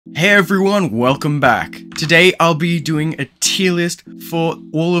Hey everyone, welcome back. Today I'll be doing a tier list for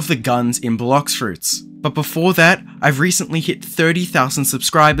all of the guns in Blox Fruits. But before that, I've recently hit 30,000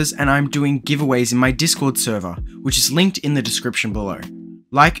 subscribers and I'm doing giveaways in my Discord server, which is linked in the description below.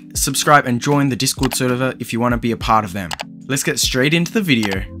 Like, subscribe and join the Discord server if you want to be a part of them. Let's get straight into the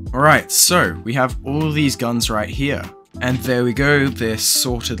video. Alright, so we have all of these guns right here. And there we go, they're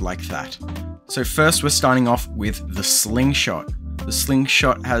sorted like that. So first we're starting off with the slingshot. The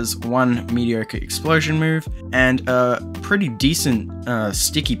slingshot has one mediocre explosion move and a pretty decent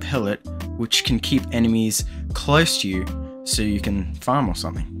sticky pellet which can keep enemies close to you so you can farm or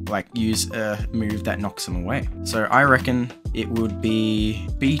something. Like use a move that knocks them away. So I reckon it would be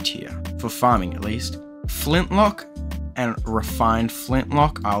B tier, for farming at least. Flintlock and refined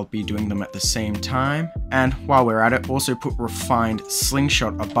flintlock, I'll be doing them at the same time. And while we're at it, also put refined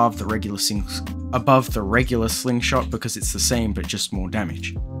slingshot above the regular slingshot because it's the same but just more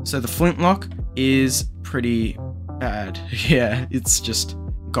damage. So the flintlock is pretty bad. Yeah, it's just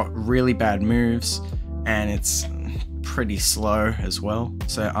got really bad moves and it's pretty slow as well.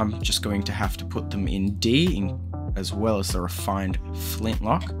 So I'm just going to have to put them in D as well as the refined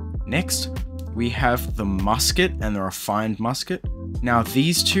flintlock. Next, we have the musket and the refined musket. Now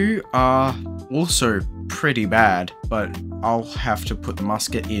these two are also pretty bad, but I'll have to put the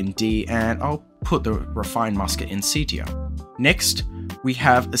musket in D and I'll put the refined musket in C tier. Next, we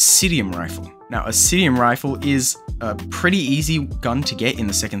have Acidium rifle. Now Acidium rifle is a pretty easy gun to get in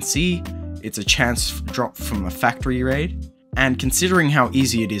the second C. It's a chance drop from the factory raid. And considering how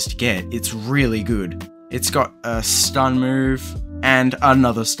easy it is to get, it's really good. It's got a stun move and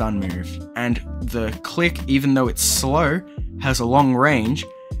another stun move. And the click, even though it's slow, has a long range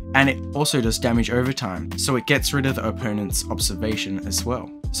and it also does damage over time. So it gets rid of the opponent's observation as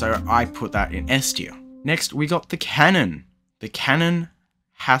well. So I put that in S tier. Next, we got the cannon. The cannon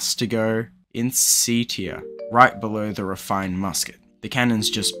has to go in C tier, right below the refined musket. The cannon's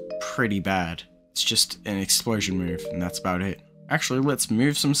just pretty bad. It's just an explosion move and that's about it. Actually, let's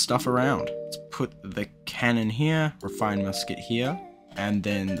move some stuff around. Let's put the cannon here, refined musket here, and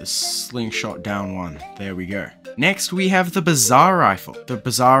then the slingshot down one. There we go. Next, we have the bazaar rifle. The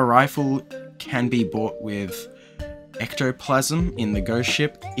bazaar rifle can be bought with ectoplasm in the ghost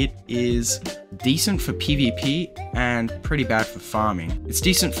ship. It is decent for PvP and pretty bad for farming. It's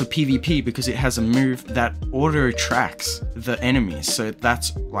decent for PvP because it has a move that auto tracks the enemies, so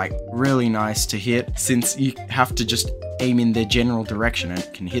that's like really nice to hit since you have to just aim in their general direction and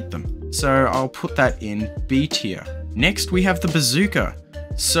it can hit them. So I'll put that in B tier. Next we have the bazooka.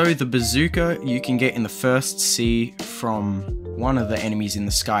 So the bazooka you can get in the first C from one of the enemies in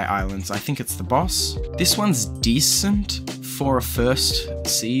the Sky Islands. I think it's the boss. This one's decent for a first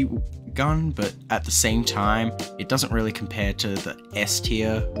C gun, but at the same time, it doesn't really compare to the S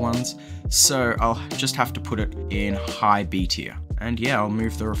tier ones. So I'll just have to put it in high B tier. And yeah, I'll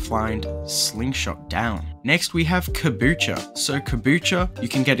move the refined slingshot down. Next we have Kabucha. So Kabucha you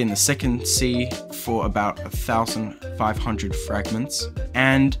can get in the second C for about 1,500 fragments.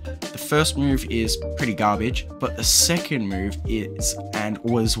 And the first move is pretty garbage, but the second move is and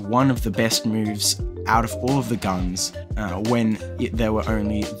was one of the best moves out of all of the guns when there were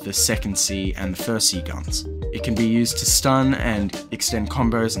only the second C and the first C guns. It can be used to stun and extend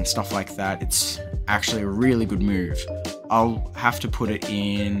combos and stuff like that. It's actually a really good move. I'll have to put it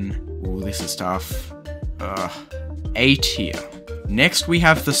in, oh this is tough, A tier. Next we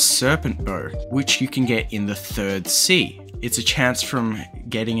have the serpent bow, which you can get in the third C. It's a chance from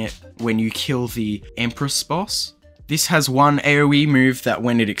getting it when you kill the Empress boss. This has one AoE move that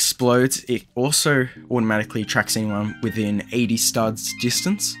when it explodes, it also automatically tracks anyone within 80 studs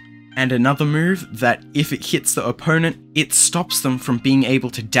distance. And another move that if it hits the opponent, it stops them from being able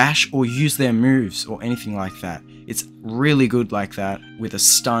to dash or use their moves or anything like that. It's really good like that with a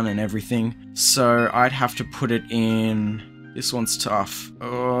stun and everything. So I'd have to put it in, this one's tough,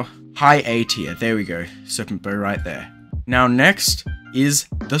 high A tier, there we go, serpent bow right there. Now next is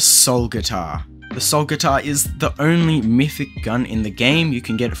the soul guitar. The soul guitar is the only mythic gun in the game. You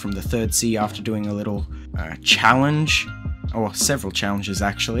can get it from the third C after doing a little challenge, or several challenges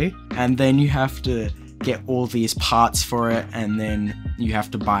actually, and then you have to get all these parts for it and then you have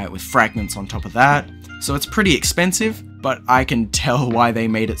to buy it with fragments on top of that. So it's pretty expensive, but I can tell why they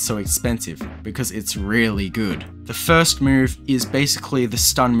made it so expensive, because it's really good. The first move is basically the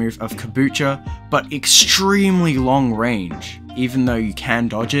stun move of Kabucha, but extremely long range. Even though you can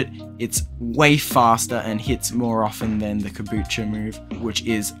dodge it, it's way faster and hits more often than the Kabucha move, which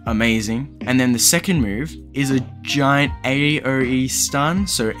is amazing. And then the second move is a giant AoE stun,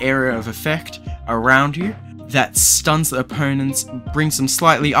 so area of effect around you, that stuns the opponents, brings them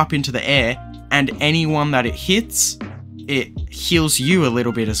slightly up into the air, and anyone that it hits, it heals you a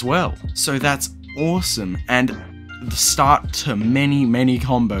little bit as well. So that's awesome, and the start to many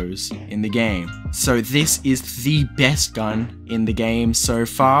combos in the game. So this is the best gun in the game so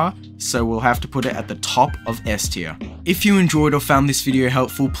far, so we'll have to put it at the top of S tier. If you enjoyed or found this video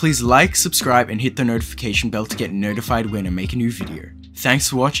helpful, please like, subscribe, and hit the notification bell to get notified when I make a new video. Thanks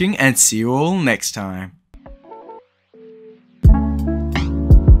for watching, and see you all next time.